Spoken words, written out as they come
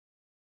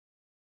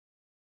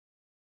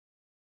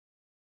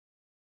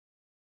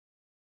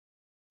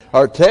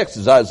Our text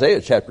is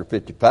Isaiah chapter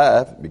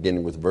 55,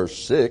 beginning with verse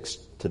 6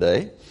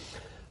 today.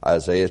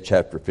 Isaiah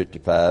chapter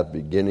 55,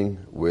 beginning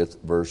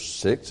with verse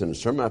 6, and a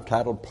sermon I've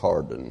titled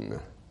Pardon.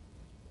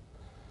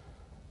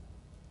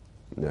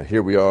 Now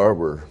here we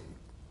are,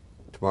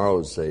 tomorrow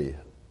is a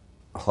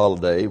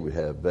holiday. We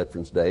have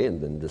Veterans Day, and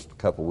then just a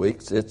couple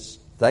weeks, it's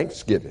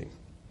Thanksgiving.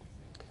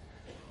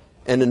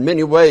 And in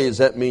many ways,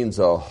 that means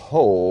a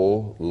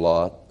whole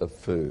lot of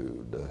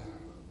food.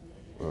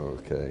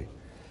 Okay.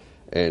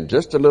 And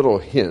just a little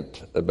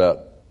hint about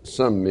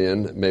some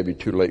men that may be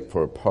too late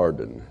for a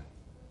pardon.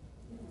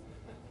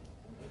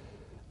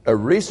 A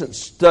recent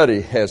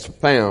study has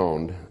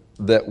found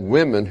that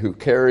women who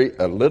carry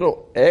a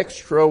little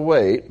extra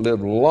weight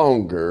live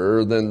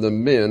longer than the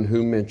men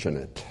who mention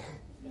it.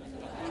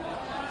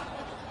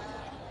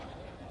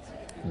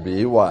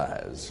 Be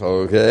wise,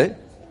 okay?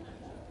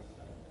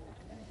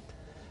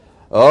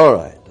 All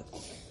right.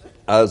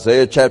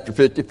 Isaiah chapter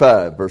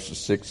 55, verses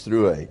 6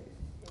 through 8.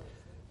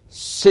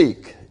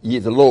 Seek ye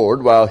the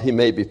Lord while he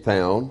may be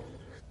found.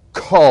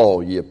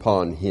 Call ye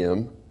upon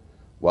him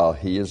while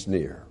he is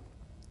near.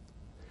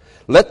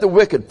 Let the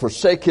wicked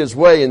forsake his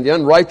way, and the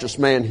unrighteous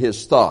man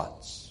his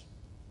thoughts.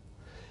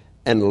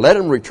 And let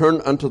him return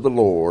unto the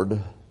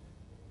Lord,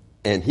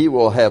 and he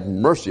will have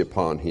mercy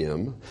upon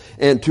him,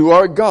 and to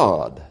our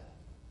God,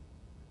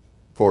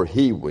 for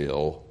he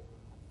will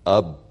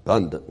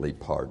abundantly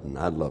pardon.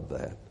 I love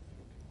that.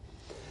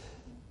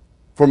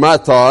 For my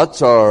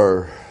thoughts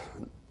are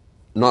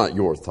not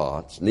your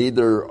thoughts,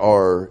 neither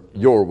are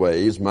your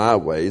ways my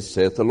ways,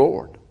 saith the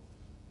Lord.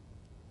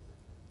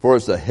 For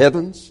as the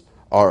heavens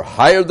are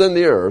higher than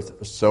the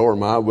earth, so are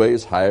my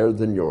ways higher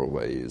than your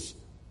ways,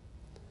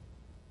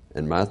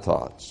 and my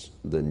thoughts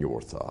than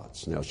your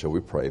thoughts. Now shall we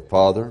pray?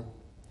 Father,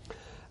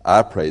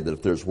 I pray that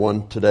if there's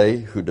one today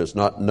who does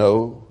not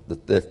know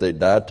that if they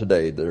died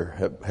today,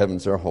 their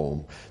heaven's their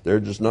home, they're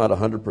just not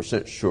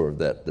 100% sure of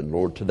that, then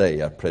Lord,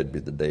 today I pray to be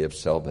the day of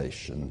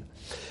salvation.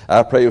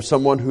 I pray if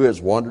someone who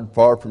has wandered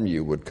far from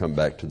you would come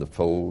back to the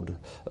fold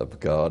of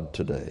God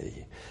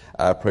today.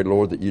 I pray,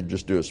 Lord, that you'd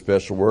just do a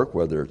special work,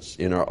 whether it's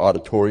in our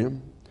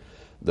auditorium,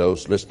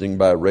 those listening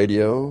by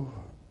radio,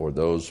 or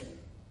those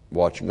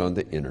watching on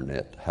the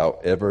internet.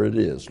 However it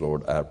is,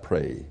 Lord, I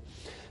pray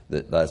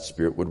that thy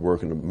Spirit would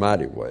work in a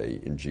mighty way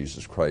in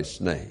Jesus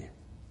Christ's name.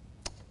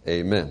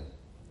 Amen.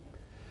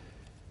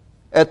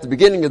 At the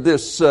beginning of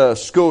this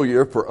school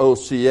year for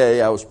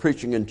OCA, I was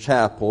preaching in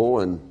chapel,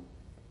 and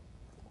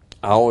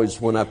I always,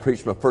 when I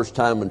preach my first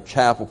time in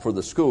chapel for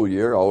the school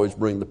year, I always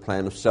bring the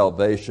plan of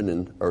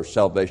salvation or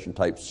salvation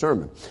type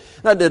sermon.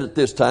 And I did it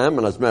this time,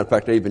 and as a matter of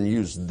fact, I even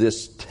used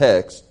this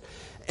text.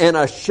 And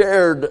I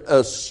shared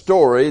a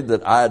story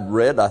that I had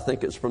read. I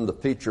think it's from the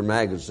Feature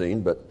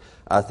magazine, but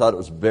I thought it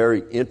was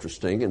very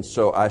interesting. And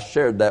so I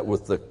shared that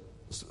with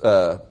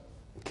the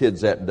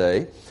kids that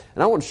day.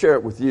 And I want to share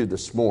it with you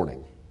this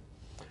morning.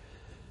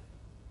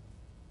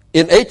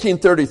 In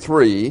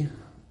 1833,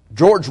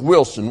 George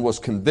Wilson was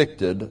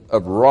convicted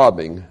of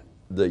robbing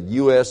the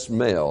U.S.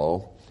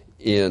 mail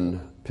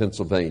in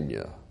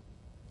Pennsylvania.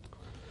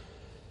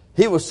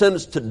 He was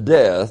sentenced to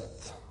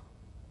death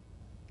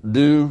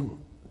due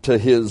to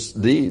his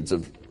deeds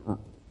of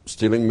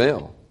stealing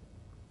mail.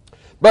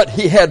 But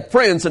he had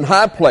friends in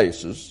high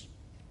places,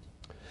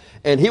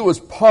 and he was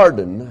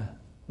pardoned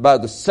by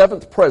the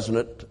 7th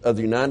President of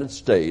the United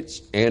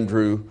States,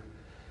 Andrew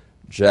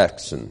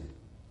Jackson.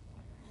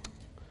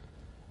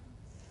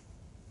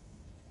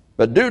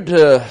 But due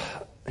to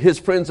his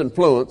friends'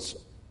 influence,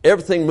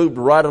 everything moved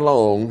right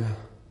along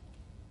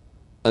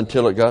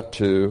until it got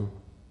to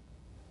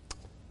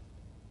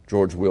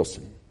George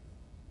Wilson.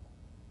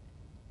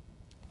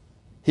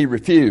 He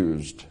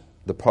refused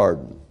the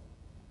pardon.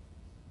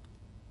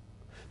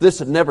 This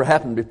had never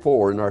happened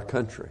before in our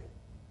country.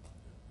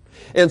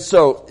 And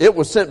so it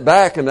was sent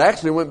back, and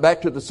actually went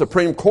back to the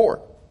Supreme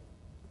Court.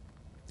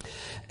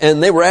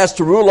 And they were asked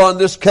to rule on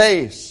this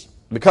case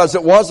because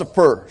it was a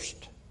first.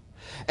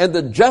 And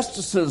the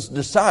justices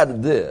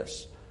decided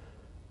this: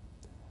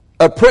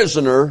 a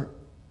prisoner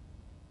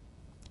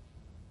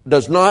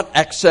does not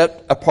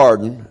accept a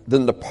pardon,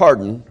 then the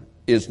pardon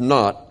is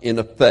not in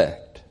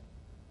effect.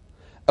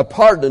 A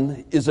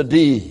pardon is a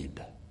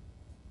deed.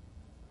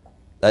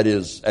 That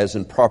is, as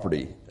in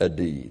property, a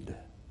deed,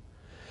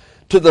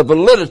 to the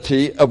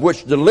validity of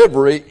which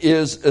delivery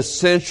is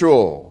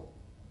essential.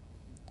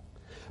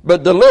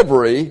 But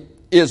delivery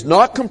is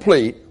not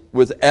complete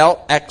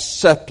without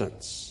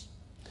acceptance.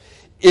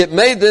 It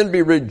may then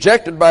be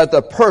rejected by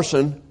the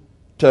person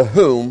to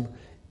whom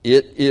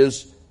it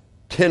is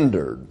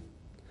tendered.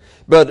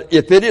 But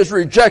if it is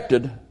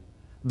rejected,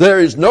 there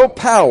is no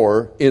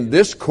power in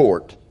this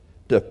court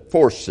to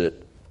force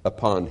it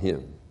upon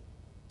him.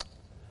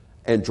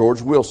 And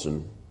George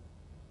Wilson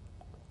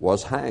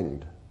was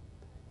hanged,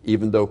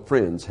 even though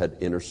friends had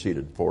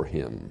interceded for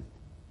him.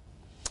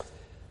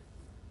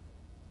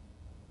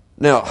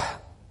 Now,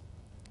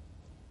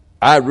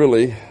 I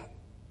really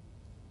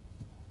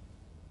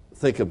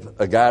think of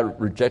a guy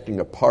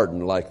rejecting a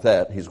pardon like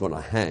that, he's going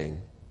to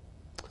hang.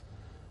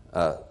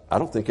 I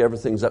don't think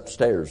everything's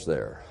upstairs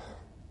there.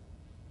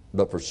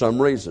 But for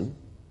some reason,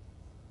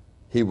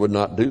 he would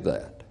not do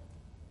that.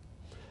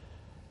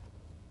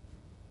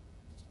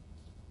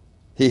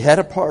 He had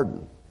a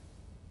pardon,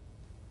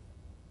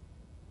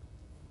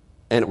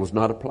 and it was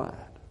not applied.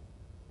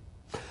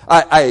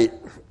 I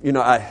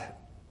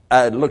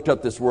looked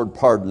up this word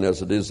pardon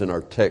as it is in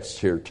our text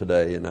here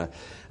today, and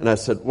I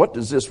said, what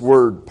does this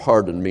word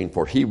pardon mean?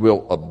 For he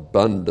will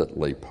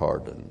abundantly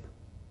pardon.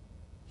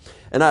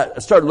 And I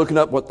started looking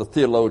up what the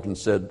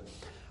theologians said.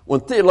 When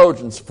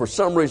theologians, for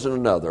some reason or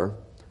another,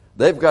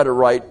 they've got to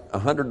write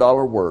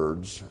 $100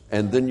 words,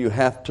 and then you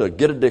have to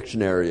get a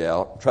dictionary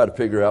out and try to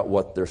figure out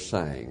what they're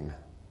saying.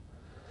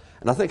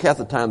 And I think half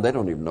the time they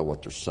don't even know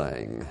what they're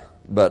saying.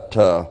 But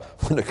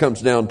when it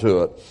comes down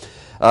to it,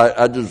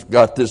 I just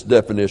got this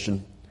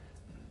definition.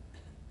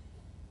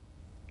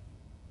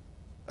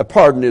 A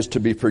pardon is to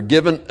be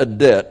forgiven a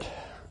debt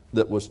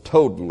that was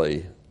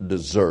totally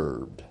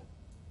deserved.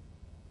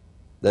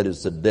 That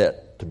is, the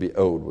debt to be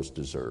owed was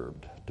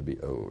deserved to be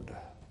owed.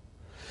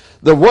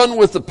 The one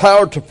with the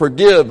power to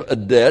forgive a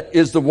debt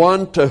is the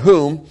one to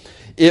whom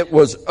it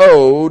was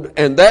owed,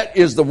 and that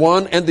is the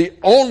one and the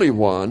only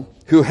one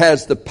who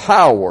has the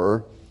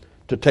power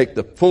to take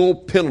the full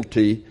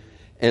penalty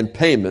and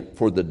payment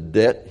for the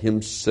debt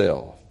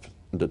himself,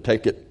 and to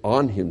take it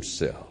on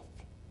himself.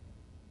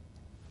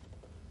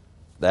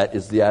 That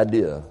is the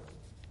idea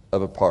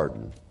of a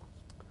pardon.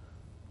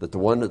 That the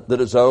one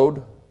that is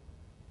owed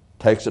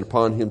takes it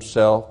upon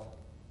himself,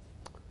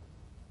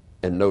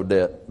 and no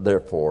debt,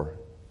 therefore,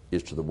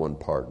 is to the one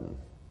pardoned.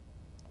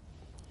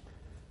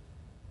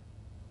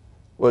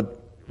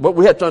 What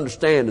we have to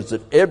understand is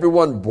that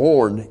everyone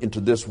born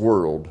into this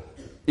world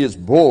is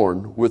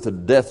born with a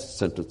death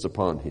sentence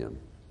upon him.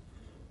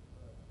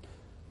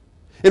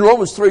 In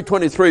Romans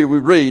 3:23 we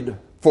read,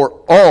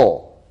 for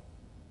all,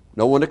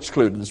 no one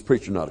excluded, this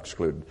preacher not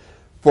excluded,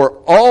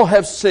 for all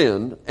have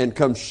sinned and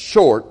come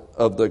short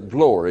of the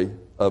glory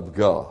of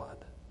God.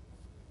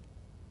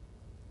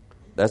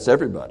 That's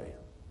everybody.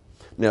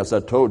 Now, as I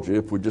told you,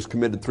 if we just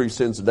committed 3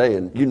 sins a day,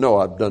 and you know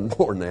I've done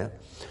more than that,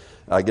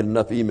 I get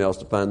enough emails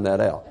to find that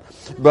out.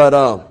 But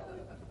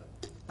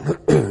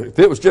if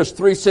it was just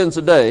 3 sins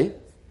a day,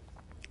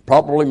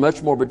 probably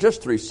much more, but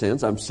just 3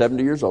 sins, I'm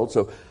 70 years old,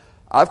 so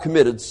I've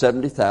committed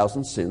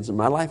 70,000 sins in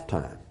my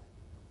lifetime.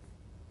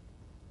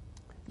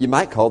 You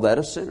might call that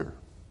a sinner,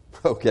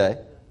 okay?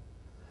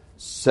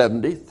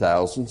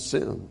 70,000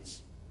 sins.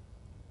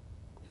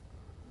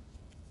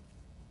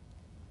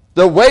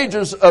 The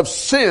wages of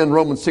sin,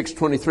 Romans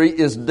 6:23,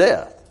 is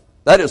death.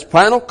 That is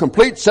final,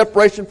 complete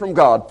separation from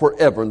God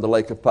forever in the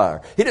lake of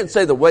fire. He didn't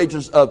say the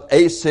wages of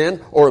a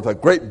sin or of a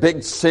great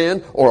big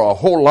sin or a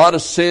whole lot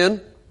of sin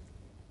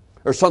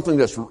or something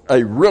that's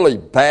a really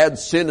bad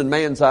sin in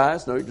man's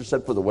eyes. No, he just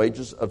said for the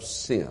wages of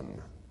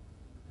sin.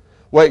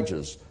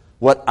 Wages,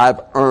 what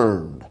I've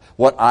earned,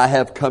 what I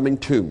have coming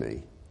to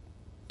me.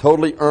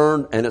 Totally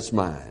earned, and it's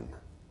mine.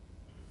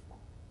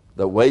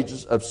 The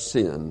wages of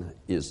sin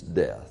is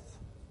death.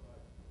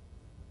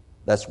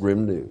 That's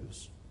grim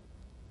news.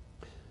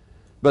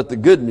 But the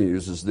good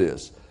news is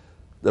this.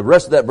 The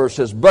rest of that verse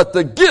says, but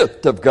the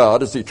gift of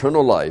God is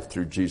eternal life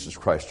through Jesus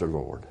Christ our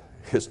Lord.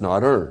 It's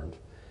not earned.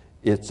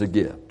 It's a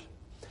gift.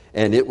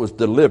 And it was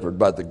delivered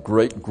by the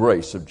great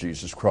grace of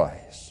Jesus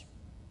Christ.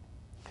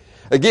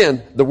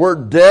 Again, the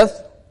word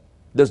death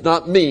does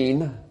not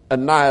mean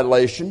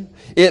annihilation.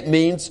 It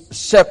means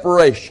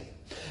separation.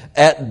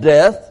 At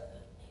death,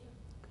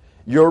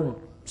 your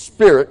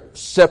spirit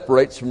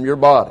separates from your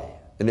body.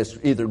 And it's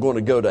either going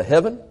to go to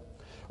heaven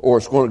or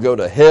it's going to go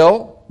to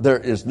hell. There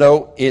is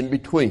no in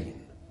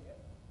between.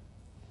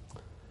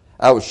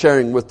 I was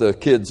sharing with the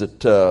kids at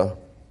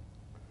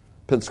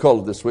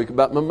Pensacola this week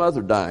about my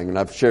mother dying, and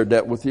I've shared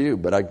that with you,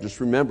 but I just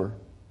remember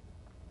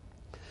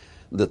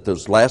that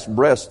those last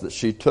breaths that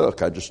she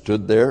took, I just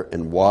stood there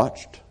and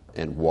watched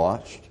and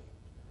watched.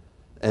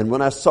 And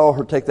when I saw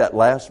her take that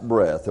last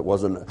breath, it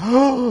wasn't,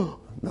 no,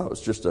 it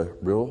was just a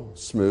real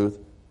smooth.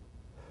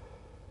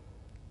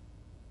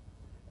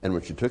 And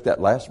when she took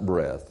that last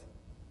breath,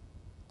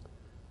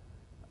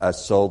 I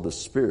saw the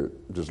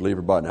spirit just leave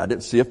her body. Now, I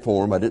didn't see a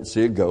form. I didn't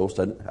see a ghost.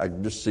 I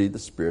could just see the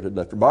spirit had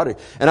left her body.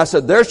 And I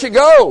said, there she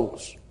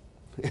goes.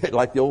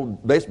 Like the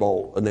old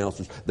baseball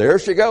announcers. There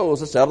she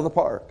goes. It's out of the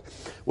park.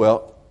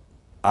 Well,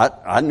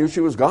 I knew she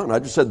was gone. I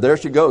just said, there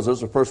she goes.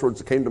 Those are the first words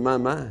that came to my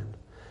mind.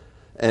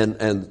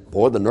 And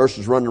boy, the nurse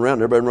was running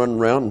around, everybody running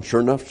around, and sure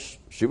enough,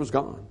 she was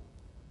gone.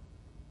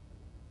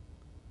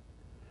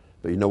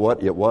 But you know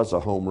what? It was a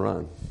home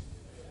run.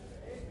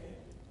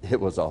 It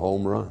was a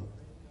home run.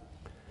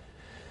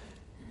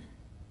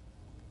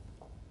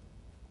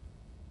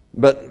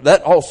 But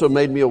that also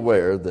made me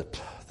aware that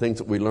things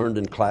that we learned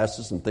in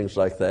classes and things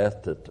like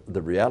that, that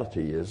the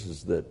reality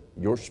is that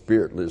your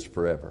spirit lives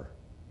forever,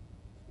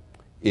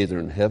 either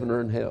in heaven or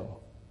in hell.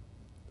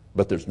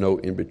 But there's no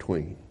in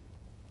between.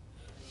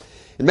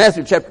 In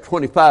Matthew chapter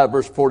 25,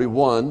 verse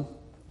 41,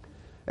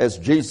 as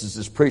Jesus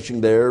is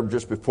preaching there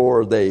just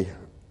before they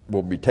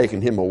will be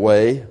taking him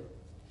away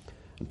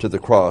to the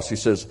cross, he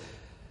says,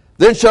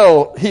 then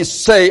shall he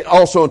say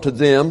also unto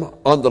them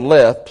on the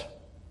left,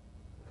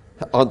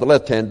 on the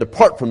left hand,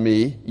 depart from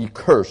me, ye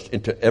cursed,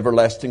 into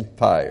everlasting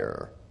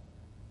fire,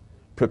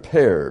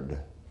 prepared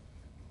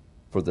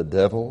for the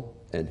devil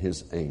and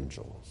his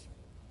angels.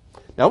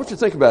 Now I want you to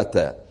think about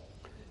that.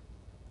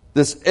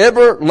 This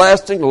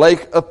everlasting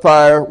lake of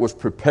fire was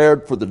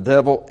prepared for the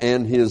devil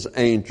and his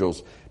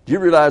angels. Do you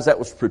realize that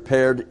was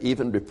prepared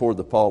even before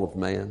the fall of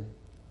man?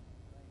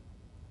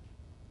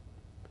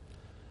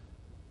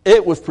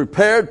 It was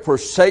prepared for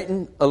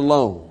Satan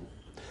alone.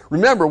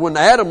 Remember, when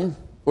Adam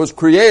was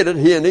created,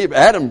 he and Eve,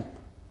 Adam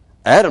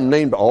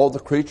named all the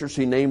creatures.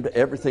 He named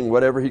everything,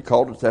 whatever he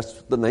called it,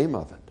 that's the name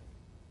of it.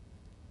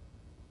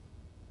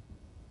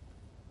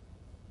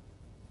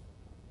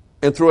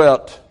 And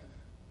throughout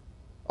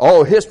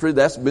all history,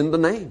 that's been the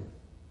name.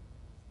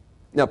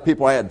 Now,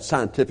 people add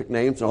scientific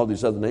names and all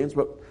these other names,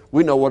 but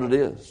we know what it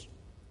is.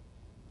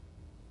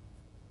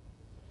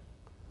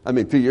 I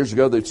mean, a few years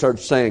ago, they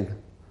started saying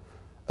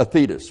a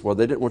fetus. Well,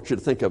 they didn't want you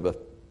to think of a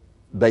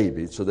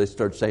baby, so they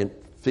started saying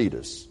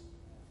fetus.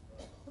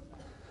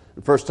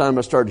 The first time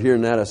I started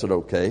hearing that, I said,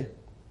 okay.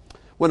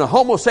 When a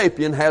Homo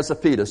sapien has a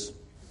fetus,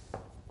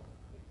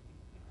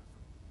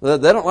 they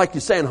don't like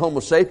you saying Homo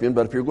sapien,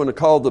 but if you're going to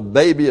call the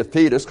baby a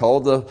fetus, call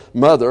the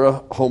mother a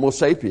Homo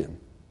sapien.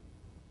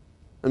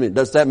 I mean,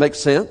 does that make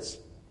sense?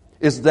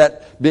 Is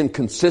that been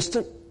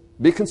consistent?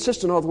 Be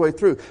consistent all the way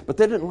through. But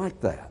they didn't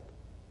like that.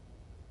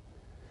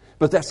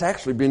 But that's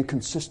actually been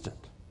consistent.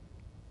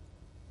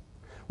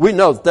 We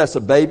know that that's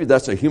a baby,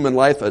 that's a human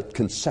life at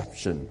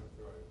conception.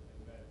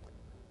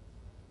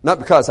 Not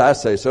because I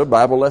say so, the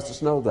Bible lets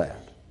us know that.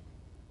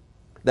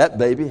 That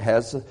baby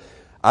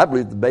I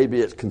believe the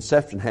baby at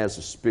conception has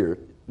a spirit,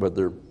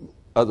 whether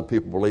other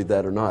people believe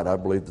that or not. I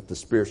believe that the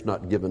spirit's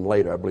not given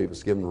later. I believe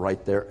it's given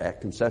right there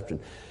at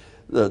conception.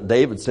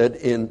 David said,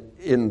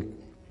 in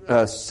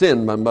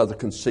sin my mother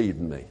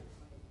conceived me.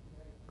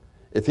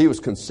 If he was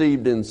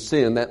conceived in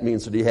sin, that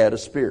means that he had a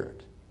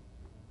spirit.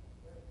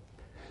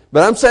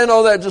 But I'm saying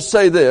all that just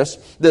say this,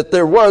 that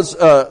there was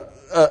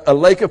a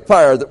lake of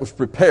fire that was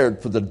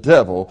prepared for the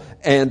devil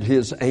and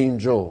his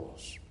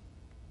angels.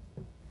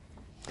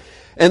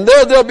 And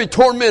there they'll be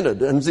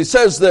tormented. And as he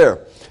says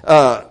there,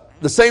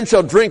 the same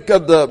shall drink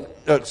of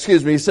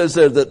he says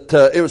there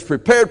that it was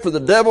prepared for the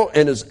devil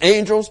and his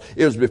angels.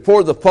 It was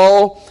before the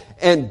fall.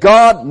 And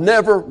God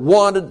never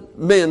wanted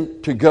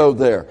men to go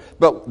there.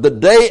 But the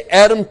day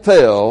Adam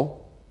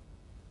fell,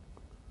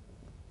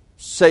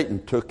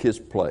 Satan took his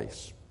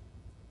place.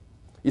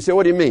 You say,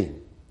 what do you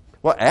mean?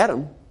 Well,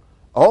 Adam,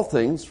 all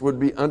things would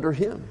be under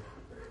him.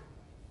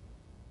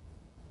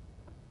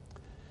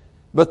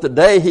 But the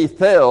day he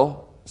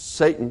fell,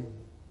 Satan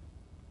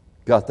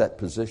got that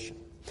position.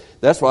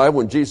 That's why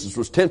when Jesus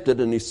was tempted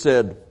and he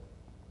said,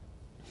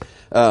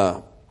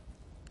 all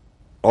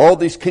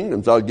these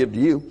kingdoms I'll give to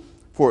you,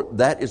 for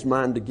that is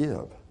mine to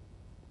give.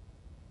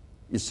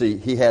 You see,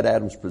 he had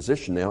Adam's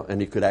position now,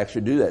 and he could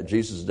actually do that.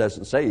 Jesus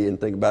doesn't say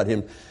anything about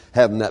him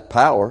having that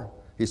power.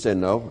 He said,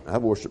 no, I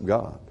worship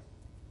God.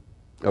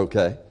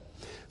 Okay.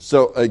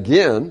 So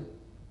again,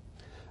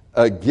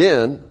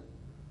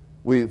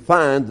 we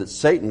find that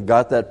Satan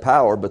got that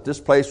power, but this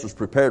place was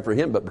prepared for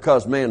him. But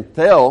because man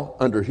fell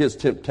under his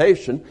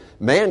temptation,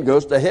 man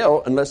goes to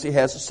hell unless he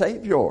has a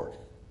Savior.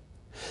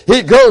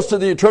 He goes to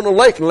the eternal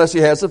lake unless he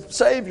has a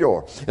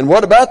Savior. And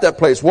what about that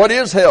place? What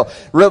is hell?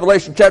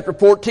 Revelation chapter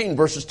 14,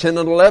 verses 10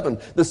 and 11.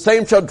 The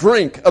same shall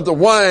drink of the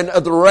wine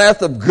of the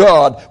wrath of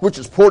God, which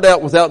is poured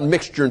out without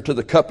mixture into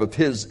the cup of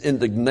his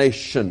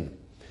indignation.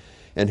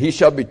 And he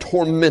shall be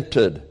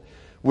tormented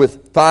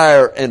with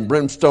fire and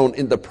brimstone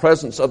in the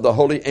presence of the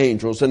holy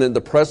angels and in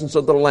the presence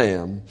of the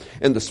Lamb,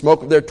 and the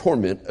smoke of their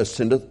torment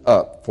ascendeth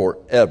up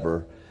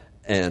forever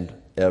and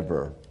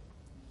ever.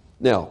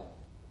 Now,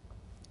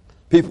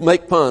 people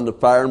make fun of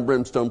fire and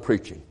brimstone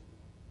preaching.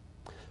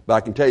 But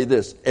I can tell you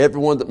this,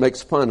 everyone that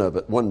makes fun of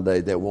it, one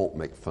day they won't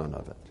make fun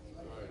of it.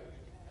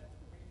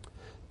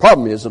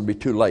 Problem is, it'll be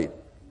too late.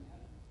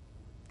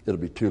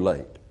 It'll be too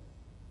late.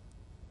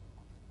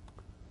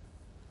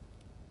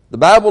 The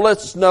Bible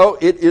lets us know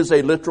it is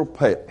a literal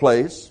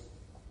place.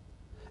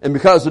 And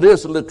because it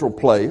is a literal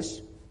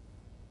place,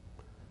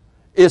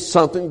 it's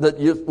something that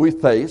we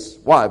face.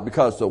 Why?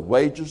 Because the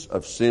wages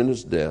of sin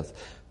is death.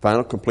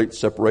 Final complete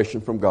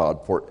separation from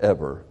God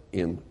forever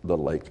in the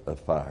lake of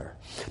fire.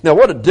 Now,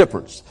 what a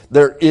difference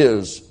there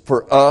is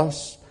for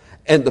us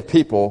and the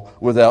people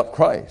without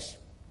Christ.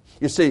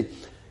 You see,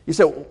 you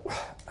say,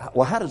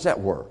 well, how does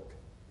that work?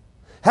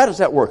 How does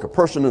that work? A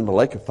person in the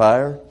lake of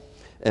fire,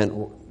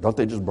 and don't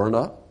they just burn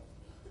up?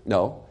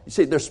 No. You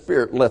see, their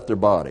spirit left their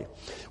body.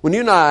 When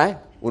you and I,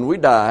 when we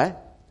die,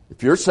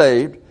 if you're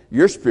saved,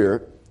 your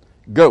spirit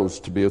goes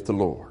to be with the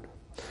Lord.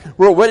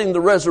 We're awaiting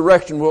the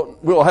resurrection.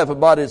 We'll have a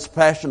body that's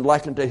fashioned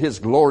like unto his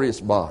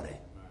glorious body.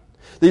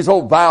 These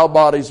old vile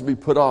bodies will be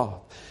put off.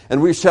 And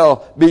we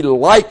shall be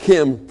like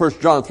him,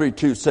 1 John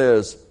 3:2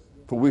 says,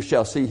 for we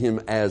shall see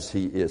him as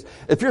he is.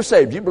 If you're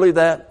saved, do you believe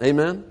that?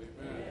 Amen?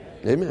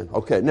 Amen.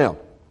 Okay, now,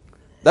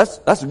 that's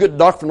a good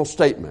doctrinal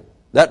statement.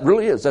 That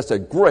really is. That's a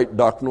great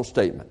doctrinal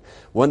statement.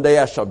 One day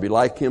I shall be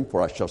like him,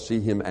 for I shall see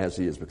him as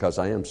he is, because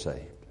I am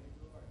saved.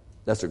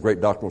 That's a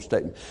great doctrinal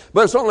statement.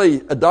 But it's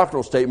only a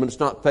doctrinal statement. It's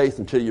not faith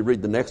until you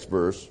read the next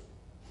verse.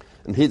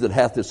 And he that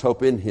hath this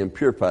hope in him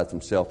purifieth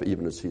himself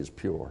even as he is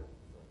pure.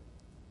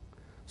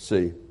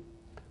 See,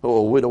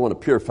 we don't want to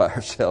purify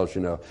ourselves,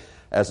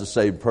 as a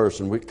saved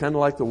person. We're kind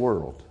of like the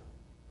world.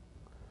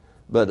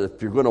 But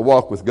if you're going to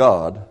walk with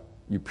God,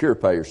 you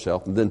purify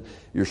yourself, and then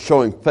you're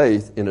showing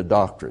faith in a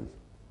doctrine.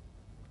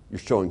 You're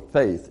showing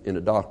faith in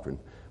a doctrine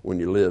when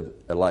you live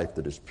a life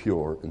that is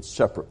pure and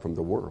separate from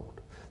the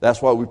world.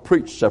 That's why we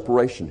preach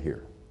separation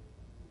here.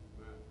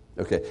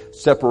 Okay,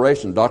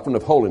 separation, doctrine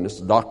of holiness,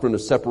 the doctrine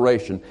of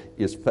separation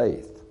is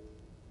faith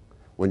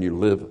when you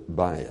live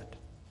by it.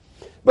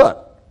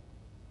 But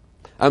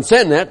I'm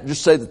saying that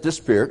just say that this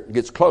spirit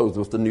gets clothed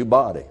with the new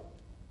body.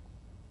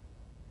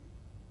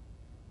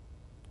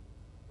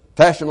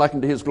 Fashioned like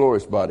unto his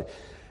glorious body.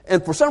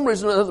 And for some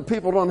reason, other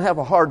people don't have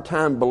a hard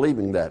time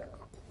believing that.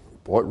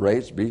 Boy,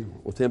 raised be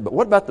with him. But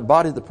what about the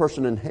body of the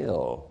person in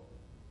hell?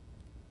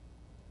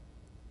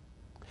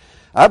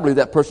 I believe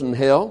that person in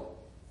hell,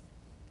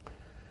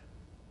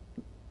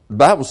 the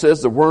Bible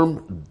says the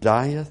worm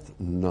dieth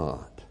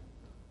not.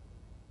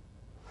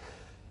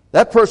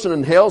 That person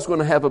in hell is going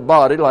to have a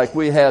body like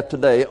we have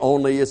today,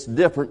 only it's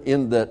different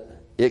in that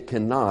it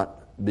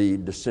cannot be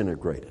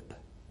disintegrated.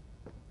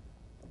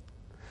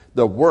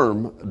 The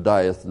worm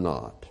dieth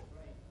not.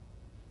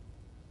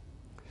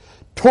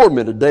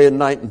 Tormented day and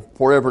night and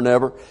forever and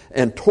ever,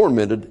 and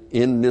tormented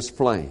in this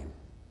flame.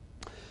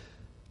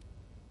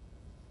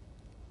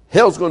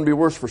 Hell's going to be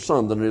worse for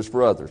some than it is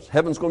for others.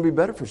 Heaven's going to be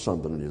better for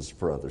some than it is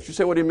for others. You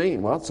say, what do you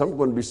mean? Well, some are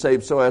going to be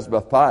saved so as by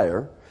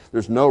fire.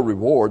 There's no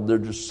reward. They're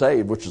just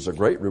saved, which is a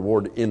great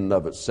reward in and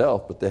of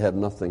itself, but they have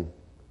nothing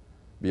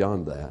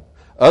beyond that.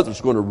 Others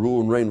are going to rule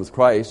and reign with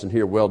Christ and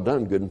hear, well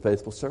done, good and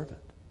faithful servant.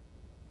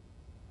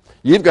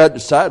 You've got to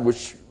decide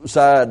which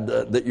side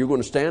that you're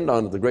going to stand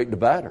on of the great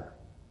divider.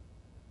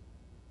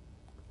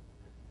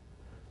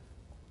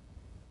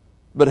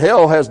 But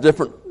hell has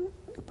different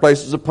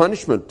places of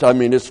punishment. I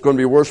mean, it's going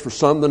to be worse for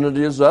some than it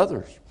is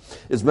others.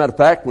 As a matter of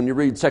fact, when you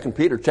read 2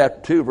 Peter chapter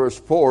 2, verse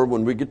 4,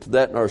 when we get to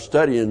that in our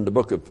study in the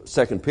book of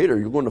 2 Peter,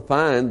 you're going to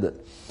find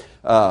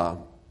that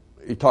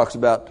he talks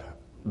about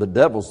the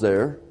devils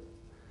there.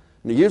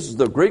 And he uses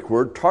the Greek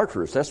word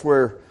Tartarus. That's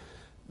where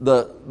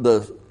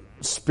the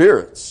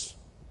spirits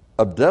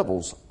of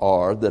devils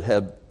are that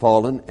have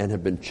fallen and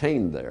have been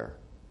chained there.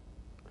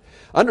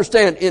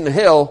 Understand, in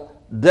hell,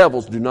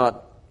 devils do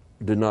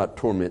not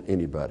torment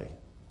anybody.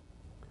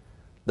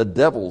 The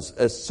devils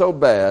is so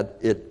bad,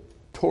 it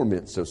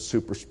torments those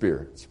super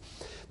spirits.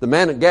 The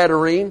man at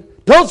Gadarene,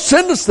 don't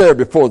send us there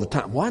before the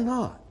time. Why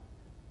not?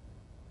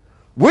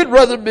 We'd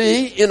rather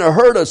be in a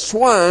herd of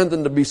swine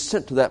than to be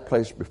sent to that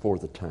place before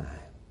the time.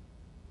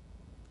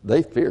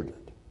 They feared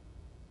it.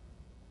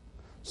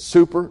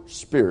 Super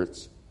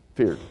spirits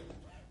feared it.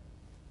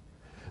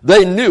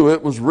 They knew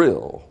it was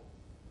real.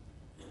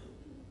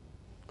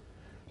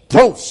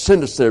 Don't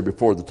send us there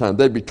before the time.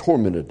 They'd be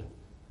tormented.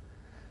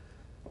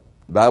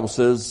 The Bible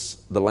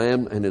says the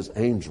Lamb and his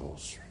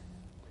angels.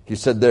 He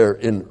said there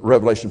in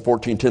Revelation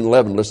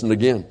 14:10-11, listen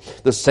again.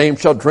 The same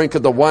shall drink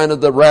of the wine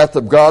of the wrath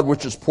of God,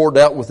 which is poured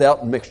out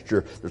without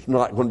mixture. There's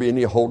not going to be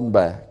any holding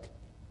back.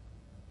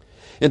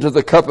 Into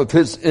the cup of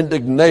his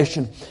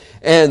indignation.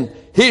 And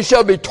he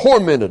shall be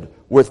tormented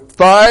with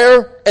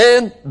fire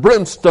and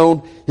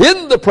brimstone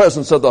in the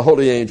presence of the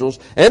holy angels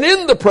and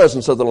in the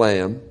presence of the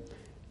Lamb.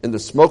 And the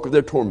smoke of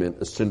their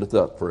torment ascendeth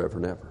up forever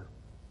and ever.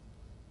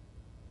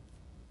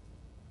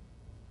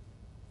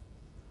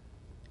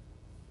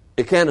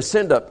 It can't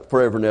ascend up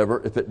forever and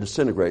ever if it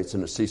disintegrates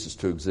and it ceases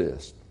to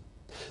exist.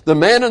 The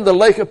man in the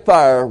lake of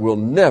fire will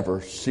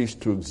never cease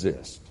to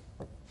exist.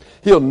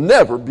 He'll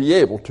never be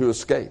able to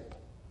escape.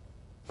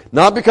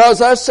 Not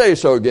because I say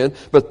so again,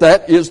 but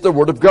that is the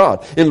Word of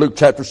God. In Luke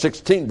chapter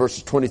 16,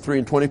 verses 23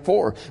 and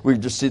 24, we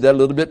just see that a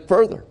little bit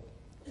further.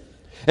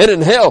 And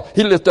in hell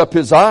he lift up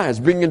his eyes,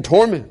 being in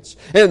torments,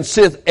 and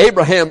seeth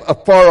Abraham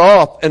afar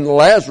off, and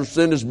Lazarus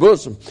in his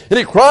bosom. And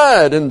he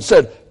cried and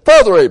said,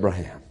 Father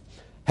Abraham,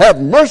 have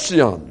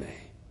mercy on me,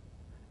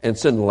 and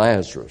send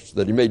Lazarus,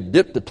 that he may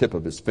dip the tip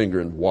of his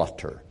finger in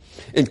water,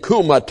 and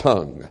cool my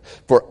tongue,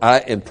 for I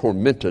am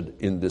tormented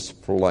in this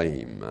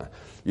flame.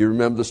 You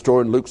remember the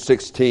story in Luke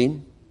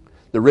 16?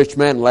 The rich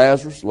man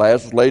Lazarus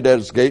laid at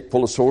his gate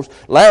full of sores.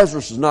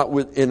 Lazarus is not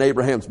in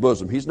Abraham's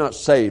bosom. He's not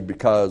saved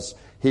because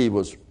he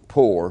was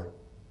poor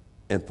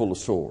and full of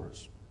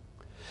sores.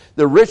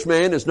 The rich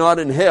man is not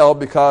in hell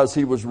because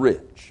he was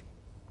rich.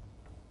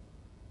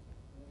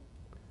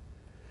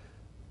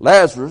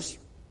 Lazarus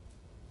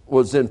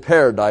was in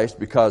paradise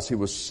because he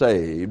was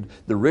saved.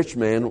 The rich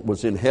man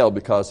was in hell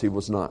because he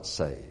was not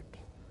saved.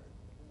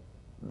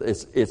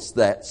 It's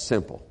that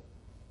simple.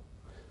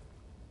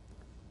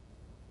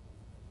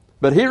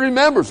 But he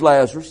remembers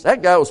Lazarus.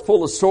 That guy was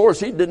full of sores.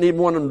 He didn't even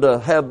want him to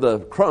have the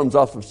crumbs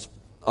off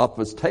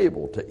his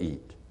table to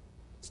eat.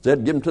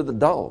 Instead, give them to the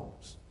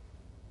dogs.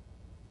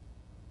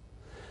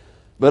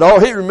 But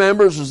all he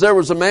remembers is there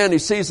was a man, he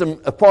sees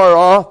him afar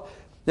off,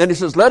 and he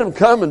says, let him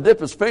come and dip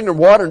his finger in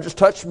water and just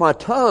touch my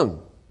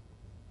tongue.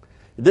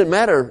 It didn't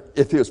matter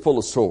if he was full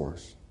of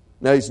sores.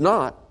 Now he's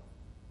not,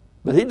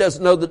 but he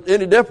doesn't know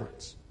any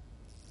difference.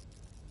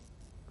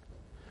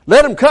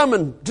 Let him come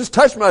and just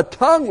touch my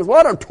tongue with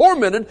what I'm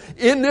tormented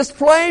in this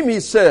flame, he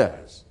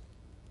says.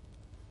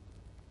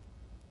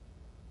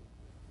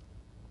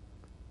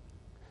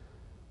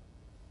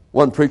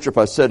 One preacher, if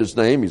I said his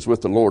name, he's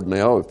with the Lord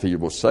now if he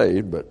was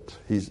saved, but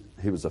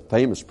he was a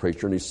famous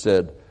preacher, and he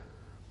said,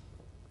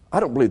 I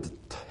don't believe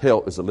that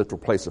hell is a literal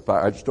place of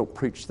fire. I just don't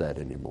preach that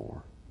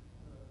anymore.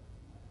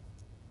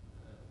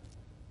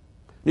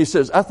 And he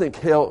says, I think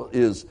hell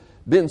is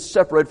being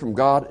separated from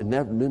God and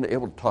never been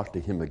able to talk to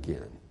Him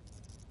again.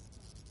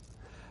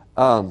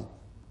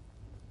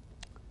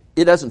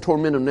 It doesn't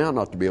torment them now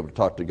not to be able to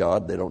talk to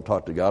God. They don't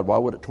talk to God. Why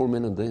would it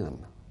torment them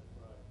then?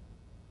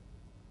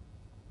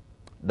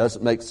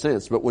 Doesn't make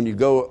sense. But when you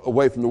go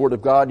away from the Word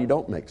of God, you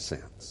don't make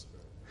sense.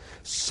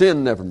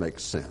 Sin never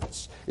makes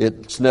sense.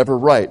 It's never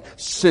right.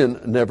 Sin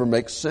never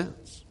makes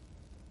sense.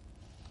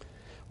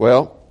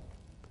 Well,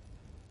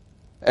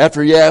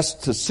 after he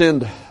asked to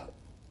send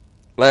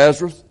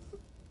Lazarus,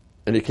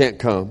 and he can't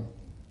come,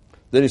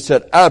 then he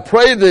said, I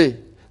pray thee,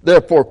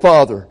 therefore,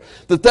 Father,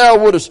 that thou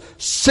wouldest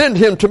send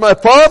him to my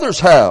father's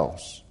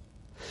house.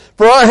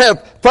 For I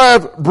have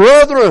 5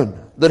 brethren,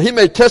 that he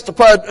may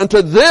testify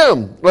unto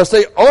them, lest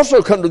they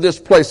also come to this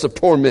place of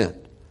torment.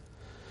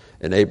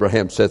 And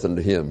Abraham saith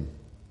unto him,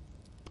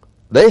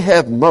 they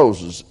have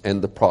Moses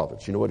and the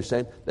prophets. You know what he's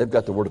saying? They've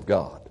got the Word of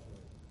God.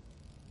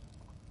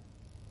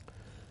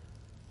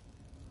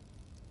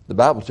 The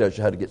Bible tells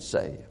you how to get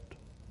saved.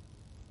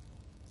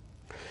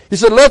 He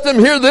said, let them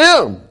hear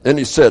them. And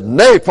he said,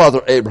 nay,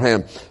 Father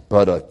Abraham,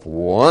 but if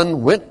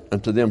one went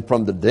unto them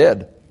from the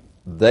dead,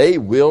 they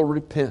will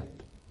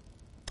repent.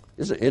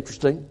 Isn't it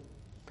interesting?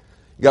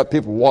 You got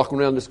people walking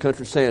around this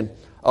country saying,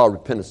 oh,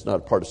 repentance is not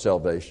a part of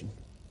salvation.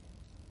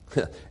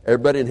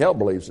 Everybody in hell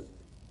believes it.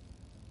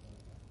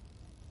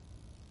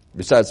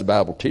 Besides the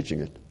Bible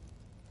teaching it.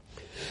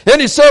 And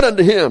he said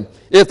unto him,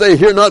 if they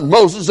hear not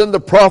Moses and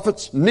the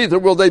prophets, neither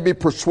will they be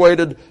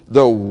persuaded,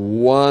 though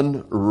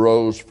one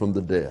rose from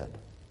the dead.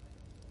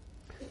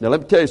 Now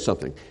let me tell you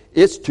something.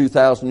 It's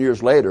 2,000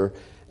 years later,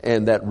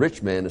 and that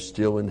rich man is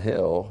still in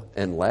hell,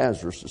 and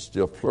Lazarus is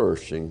still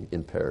flourishing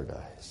in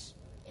paradise.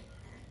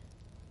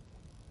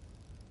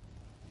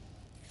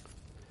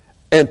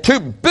 And 2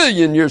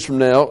 billion years from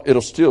now,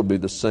 it'll still be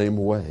the same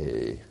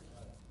way.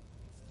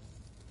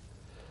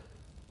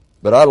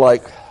 But I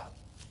like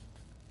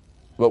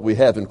what we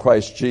have in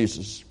Christ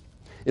Jesus.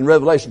 In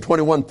Revelation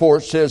 21:4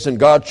 it says, and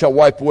God shall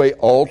wipe away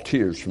all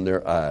tears from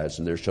their eyes,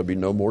 and there shall be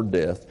no more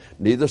death,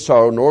 neither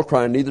sorrow nor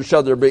crying, neither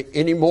shall there be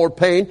any more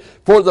pain,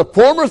 for the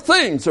former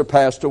things are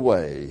passed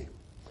away.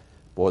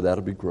 Boy,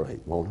 that'll be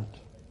great, won't it?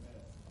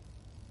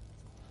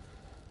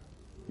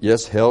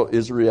 Yes, hell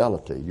is a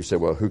reality. You say,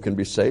 well, who can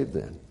be saved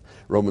then?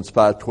 Romans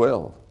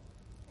 5:12.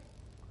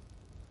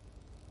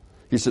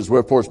 He says,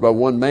 wherefore by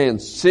one man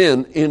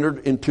sin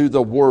entered into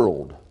the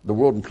world. The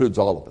world includes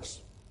all of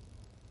us.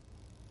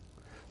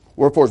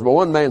 Wherefore by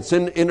one man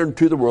sin entered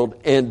into the world,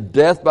 and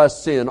death by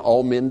sin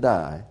all men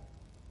die.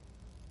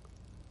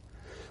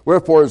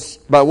 Wherefore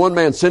by one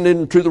man sin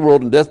entered into the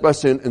world, and death by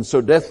sin, and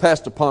so death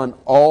passed upon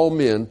all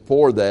men,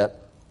 for that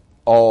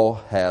all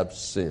have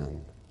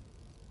sinned.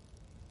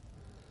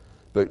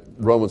 But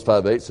Romans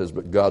 5:8 says,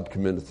 but God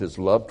commendeth His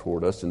love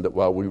toward us, and that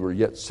while we were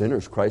yet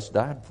sinners, Christ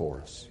died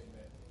for us.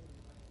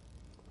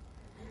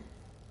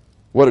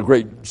 What a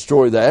great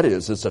story that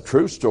is. It's a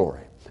true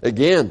story.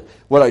 Again,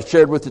 what I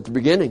shared with at the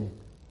beginning.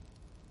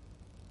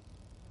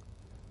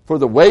 For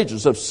the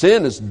wages of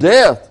sin is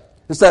death.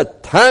 It's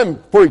that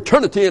time for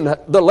eternity in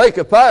the lake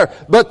of fire.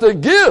 But the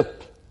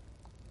gift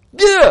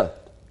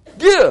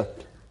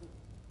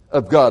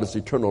of God is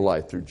eternal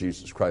life through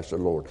Jesus Christ our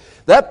Lord.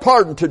 That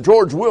pardon to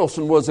George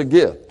Wilson was a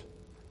gift,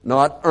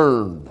 not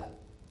earned.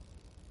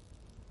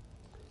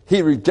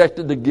 He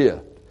rejected the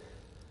gift.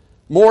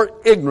 More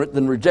ignorant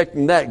than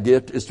rejecting that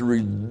gift is to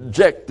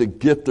reject the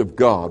gift of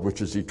God,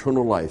 which is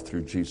eternal life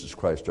through Jesus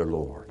Christ our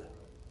Lord.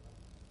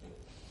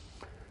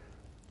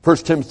 1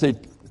 Timothy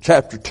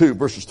chapter 2,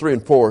 verses 3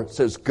 and 4, it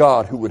says,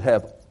 God who would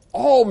have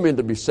all men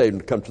to be saved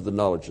and to come to the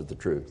knowledge of the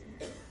truth.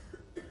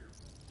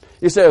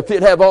 You say, if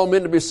He'd have all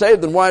men to be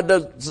saved, then why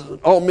does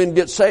all men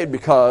get saved?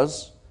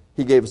 Because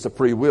He gave us a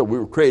free will. We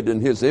were created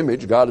in His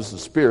image. God is the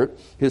Spirit.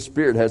 His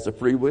Spirit has a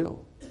free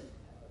will.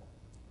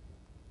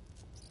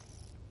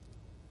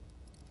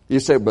 You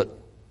say, but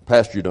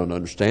Pastor, you don't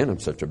understand. I'm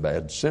such a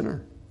bad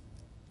sinner.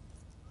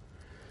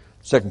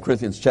 2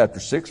 Corinthians chapter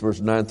 6, verse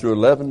 9 through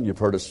 11. You've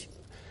heard us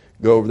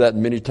go over that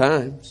many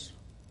times.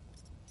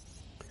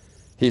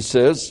 He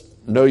says,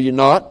 know ye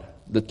not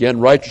that the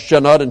unrighteous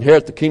shall not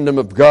inherit the kingdom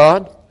of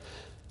God?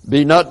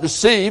 Be not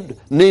deceived,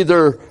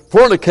 neither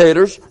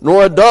fornicators,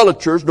 nor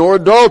idolaters, nor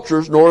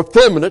adulterers, nor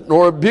effeminate,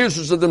 nor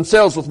abusers of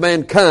themselves with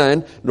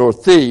mankind, nor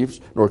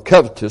thieves, nor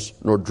covetous,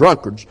 nor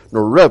drunkards,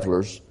 nor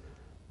revelers,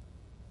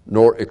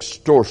 nor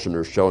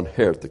extortioners shall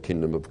inherit the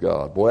kingdom of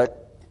God. Boy, that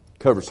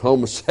covers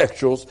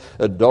homosexuals,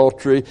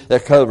 adultery,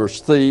 that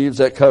covers thieves,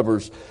 that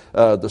covers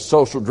the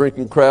social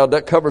drinking crowd,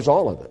 that covers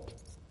all of it.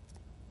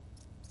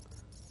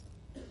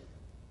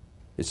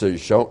 He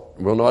says, you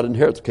will not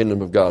inherit the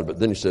kingdom of God. But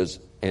then he says,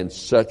 and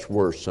such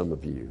were some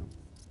of you.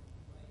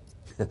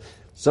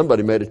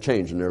 Somebody made a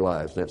change in their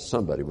lives, and that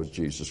somebody was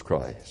Jesus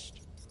Christ.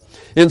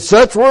 And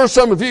such were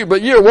some of you,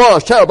 but ye are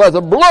washed, how? By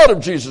the blood of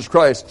Jesus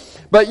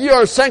Christ. But ye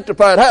are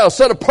sanctified, how?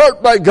 Set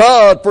apart by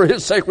God for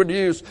His sacred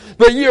use.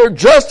 But ye are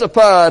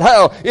justified,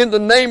 how? In the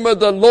name of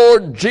the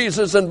Lord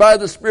Jesus and by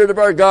the Spirit of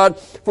our God.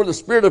 For the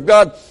Spirit of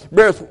God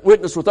beareth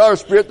witness with our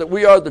spirit that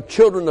we are the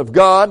children of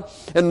God.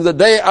 And the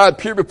day I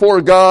appear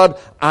before God,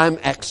 I'm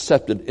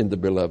accepted in the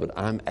beloved.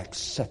 I'm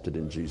accepted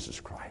in Jesus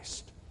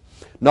Christ.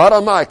 Not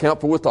on my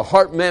account, for with the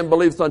heart man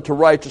believeth unto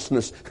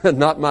righteousness,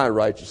 not my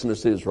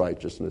righteousness, his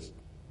righteousness.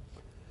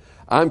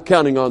 I'm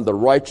counting on the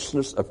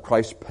righteousness of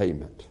Christ's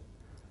payment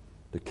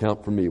to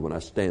count for me when I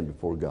stand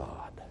before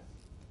God.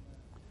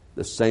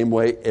 The same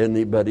way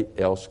anybody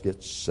else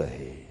gets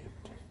saved.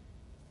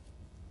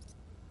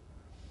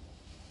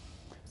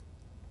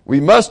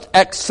 We must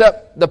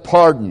accept the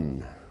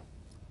pardon.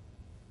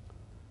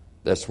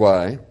 That's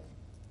why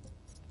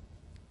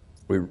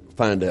we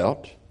find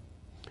out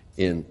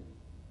in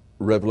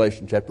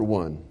Revelation chapter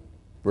 1,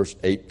 verse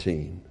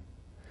 18,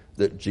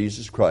 that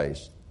Jesus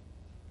Christ,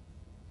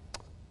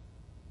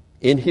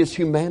 in His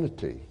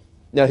humanity,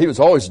 now He was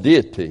always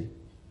deity,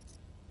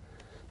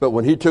 but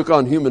when He took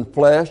on human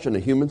flesh and a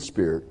human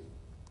spirit,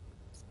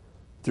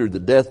 through the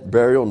death,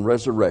 burial, and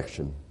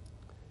resurrection,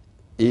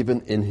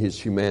 even in His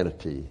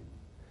humanity,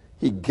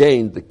 He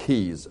gained the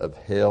keys of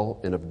hell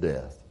and of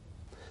death.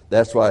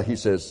 That's why He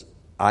says,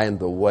 I am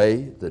the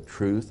way, the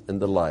truth, and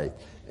the life,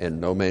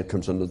 and no man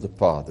comes unto the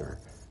Father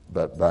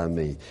but by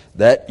me.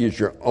 That is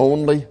your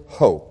only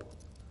hope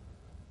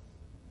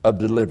of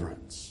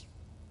deliverance.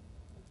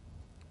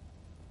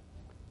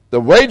 The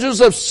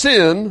wages of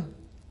sin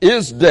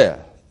is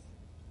death.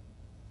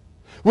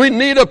 We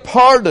need a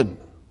pardon.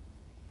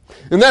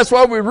 And that's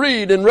why we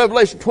read in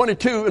Revelation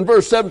 22 and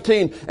verse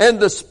 17, and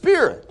the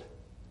Spirit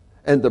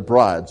and the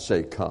bride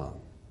say, come.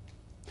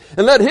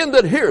 And let him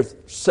that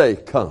heareth say,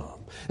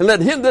 come. And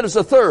let him that is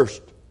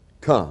athirst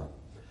come.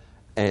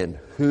 And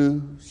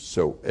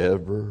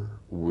whosoever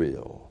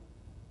will,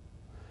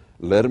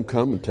 let him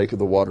come and take of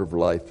the water of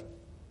life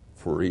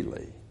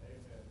freely.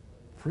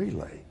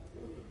 Freely.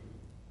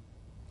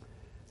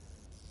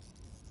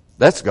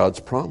 That's God's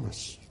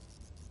promise.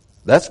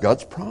 That's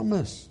God's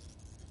promise.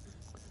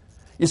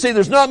 You see,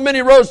 there's not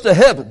many roads to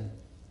heaven.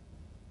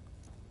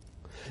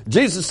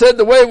 Jesus said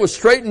the way was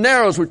straight and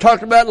narrow, as we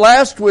talked about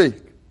last week.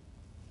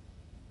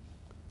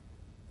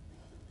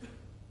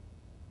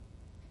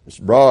 It's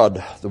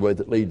broad, the way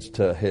that leads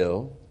to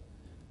hell.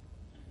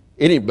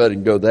 Anybody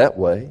can go that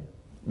way,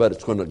 but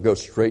it's going to go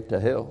straight to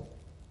hell.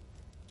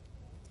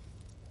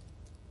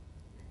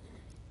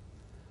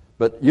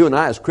 But you and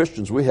I as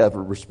Christians, we have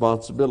a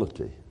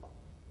responsibility.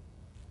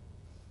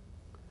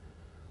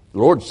 The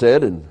Lord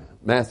said in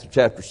Matthew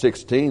chapter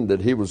 16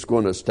 that He was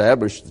going to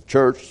establish the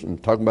church,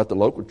 and talking about the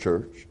local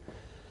church,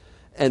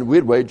 and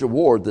we'd wage a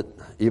war that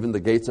even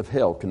the gates of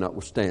hell cannot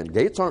withstand.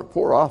 Gates aren't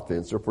for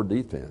offense, they're for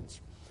defense.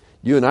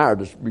 You and I are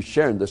to be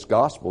sharing this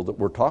gospel that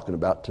we're talking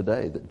about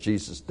today, that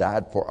Jesus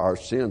died for our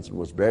sins and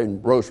was buried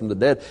and rose from the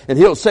dead, and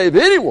He'll save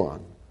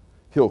anyone.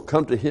 He'll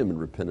come to Him in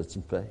repentance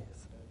and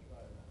faith.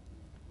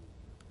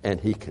 And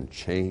He can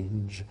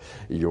change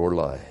your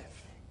life.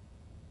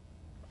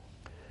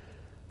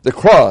 The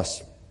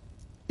cross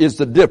is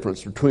the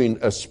difference between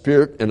a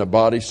spirit and a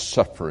body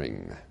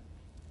suffering.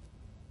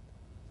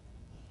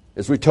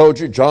 As we told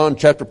you, John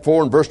chapter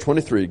 4 and verse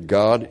 23,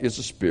 God is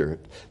a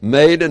spirit,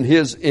 made in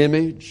His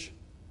image.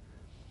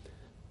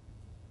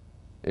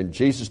 And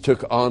Jesus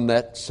took on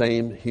that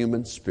same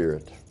human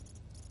spirit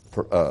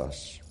for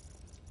us.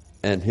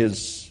 And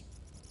His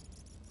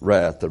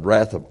wrath, the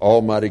wrath of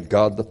Almighty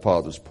God the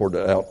Father, is poured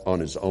out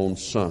on His own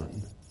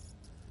Son.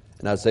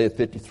 And Isaiah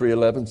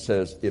 53:11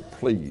 says, it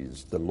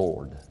pleased the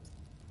Lord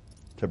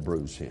to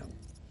bruise Him.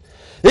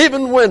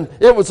 Even when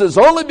it was His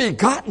only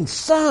begotten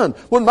Son,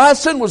 when my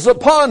sin was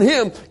upon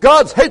Him,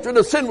 God's hatred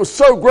of sin was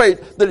so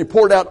great that He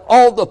poured out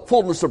all the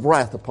fullness of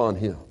wrath upon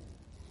Him.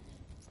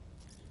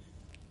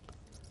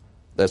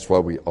 That's why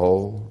we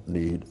all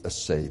need a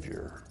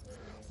Savior.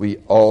 We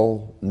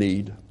all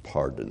need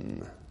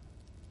pardon.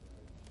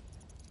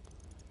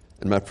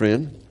 And my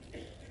friend,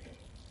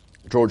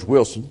 George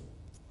Wilson,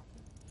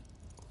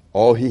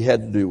 all he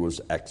had to do was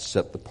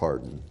accept the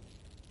pardon.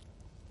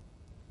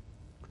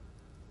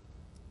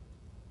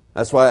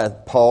 That's why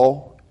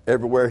Paul,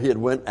 everywhere he had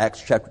went,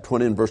 Acts chapter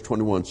 20 and verse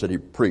 21, said he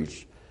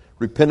preached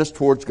repentance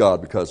towards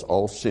God because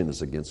all sin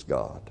is against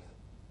God.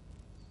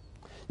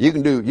 You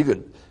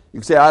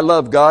could say, I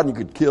love God, and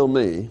you could kill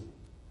me,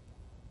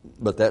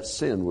 but that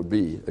sin would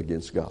be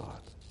against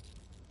God.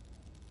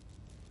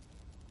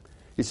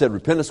 He said,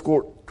 repentance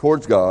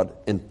towards God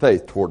and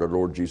faith toward our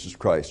Lord Jesus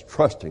Christ,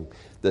 trusting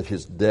that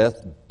His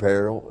death,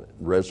 burial,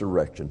 and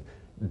resurrection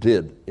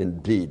did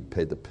indeed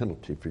pay the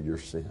penalty for your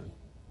sin.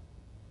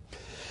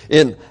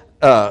 In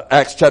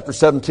Acts chapter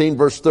 17,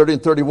 verse 30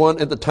 and 31,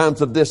 at the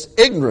times of this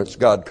ignorance,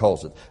 God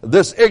calls it.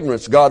 This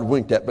ignorance God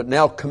winked at, but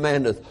now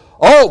commandeth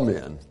all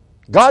men.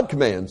 God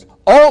commands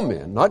all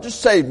men, not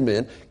just saved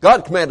men.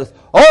 God commandeth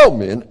all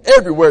men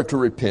everywhere to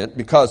repent,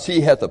 because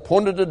he hath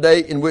appointed a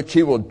day in which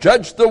he will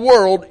judge the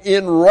world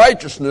in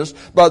righteousness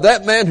by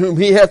that man whom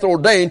he hath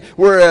ordained,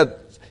 whereas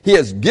he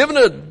has given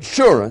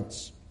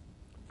assurance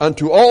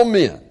unto all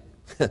men.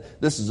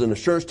 This is an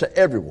assurance to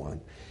everyone,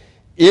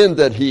 in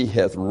that he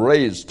hath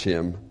raised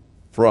him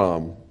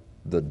from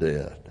the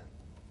dead.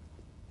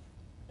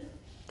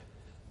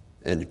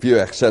 And if you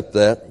accept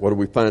that, what do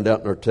we find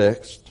out in our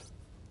text?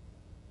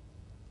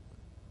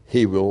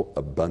 He will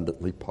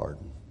abundantly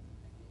pardon.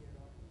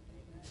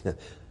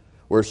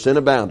 Where sin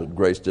abounded,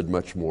 grace did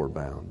much more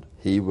abound.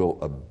 He will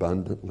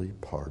abundantly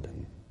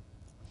pardon.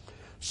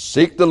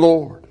 Seek the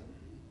Lord.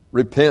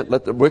 Repent.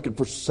 Let the wicked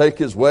forsake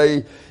his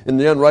way, and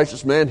the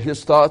unrighteous man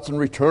his thoughts, and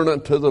return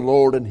unto the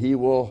Lord, and he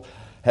will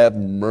have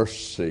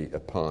mercy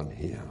upon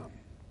him.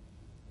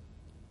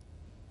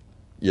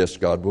 Yes,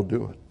 God will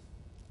do it.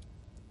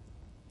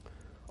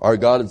 Our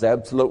God is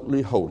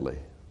absolutely holy.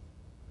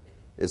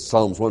 It's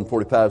Psalms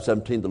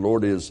 145:17. The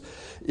Lord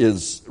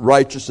is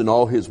righteous in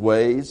all his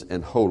ways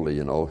and holy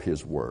in all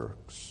his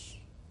works.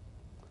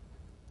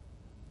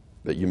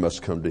 But you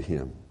must come to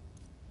him.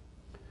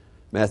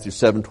 Matthew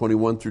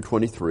 7:21 through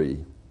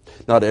 23.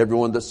 Not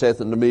everyone that saith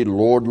unto me,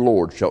 Lord,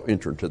 Lord, shall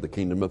enter into the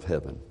kingdom of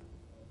heaven,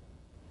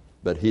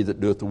 but he that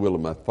doeth the will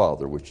of my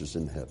Father which is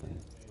in heaven.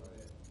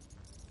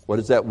 What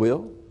is that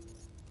will?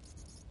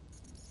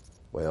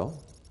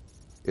 Well,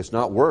 it's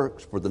not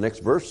works, for the next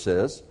verse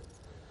says,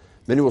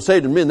 many will say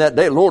to me in that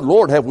day, Lord,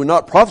 Lord, have we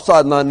not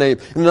prophesied in thy name?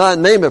 In thy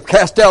name have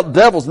cast out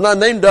devils, in thy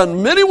name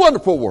done many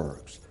wonderful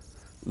works.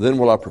 Then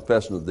will I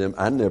profess unto them,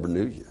 I never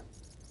knew you.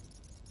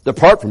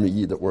 Depart from me,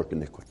 ye that work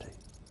iniquity.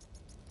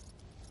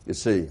 You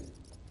see,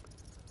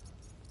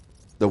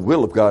 the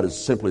will of God is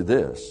simply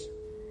this.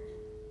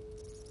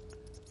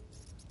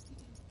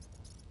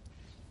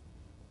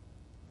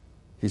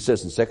 He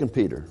says in 2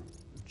 Peter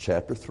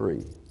chapter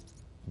 3,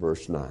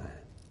 verse 9,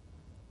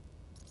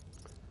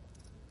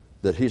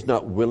 that he's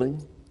not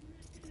willing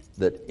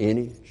that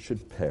any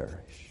should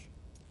perish,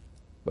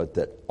 but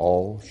that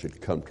all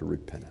should come to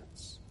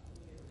repentance.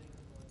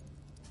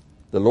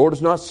 The Lord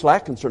is not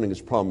slack concerning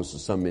his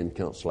promises, some men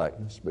count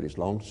slackness, but he's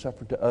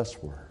long-suffering to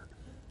usward,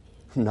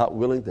 not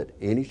willing that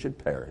any should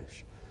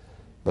perish,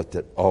 but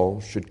that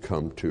all should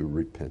come to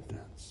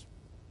repentance.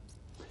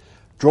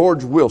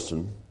 George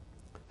Wilson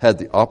had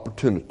the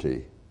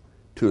opportunity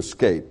to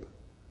escape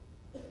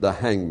the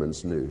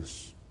hangman's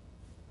noose,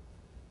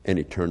 and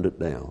he turned it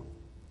down.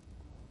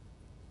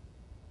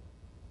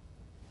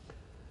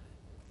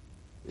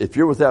 If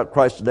you're without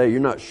Christ today, you're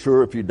not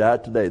sure if you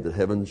died today that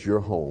heaven's your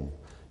home.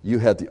 You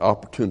have the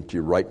opportunity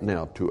right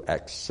now to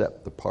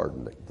accept the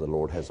pardon that the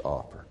Lord has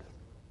offered.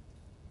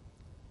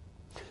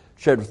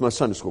 Shared with my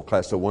Sunday school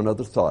class, so one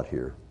other thought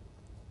here.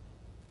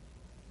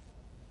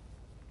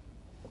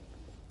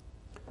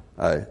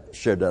 I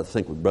shared that, I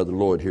think, with Brother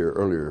Lloyd here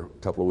earlier, a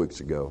couple of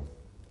weeks ago.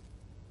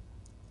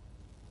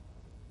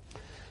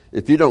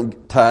 If you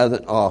don't tithe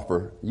and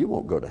offer, you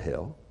won't go to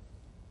hell.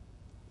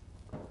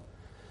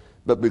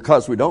 But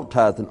because we don't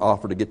tithe and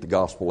offer to get the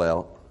gospel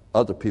out,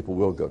 other people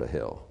will go to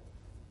hell.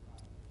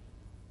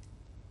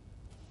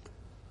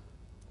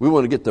 We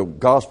want to get the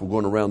gospel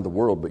going around the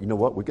world, but you know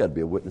what? We've got to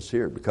be a witness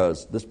here,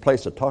 because this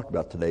place I talked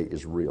about today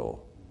is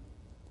real.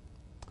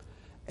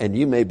 And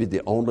you may be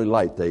the only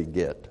light they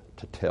get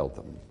to tell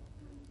them.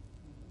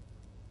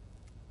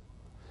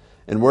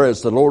 And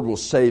whereas the Lord will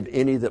save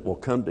any that will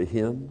come to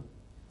him,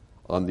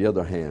 on the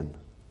other hand,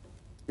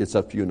 it's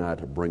up to you and I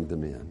to bring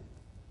them in.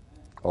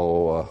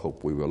 Oh, I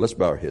hope we will. Let's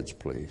bow our heads,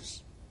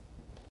 please.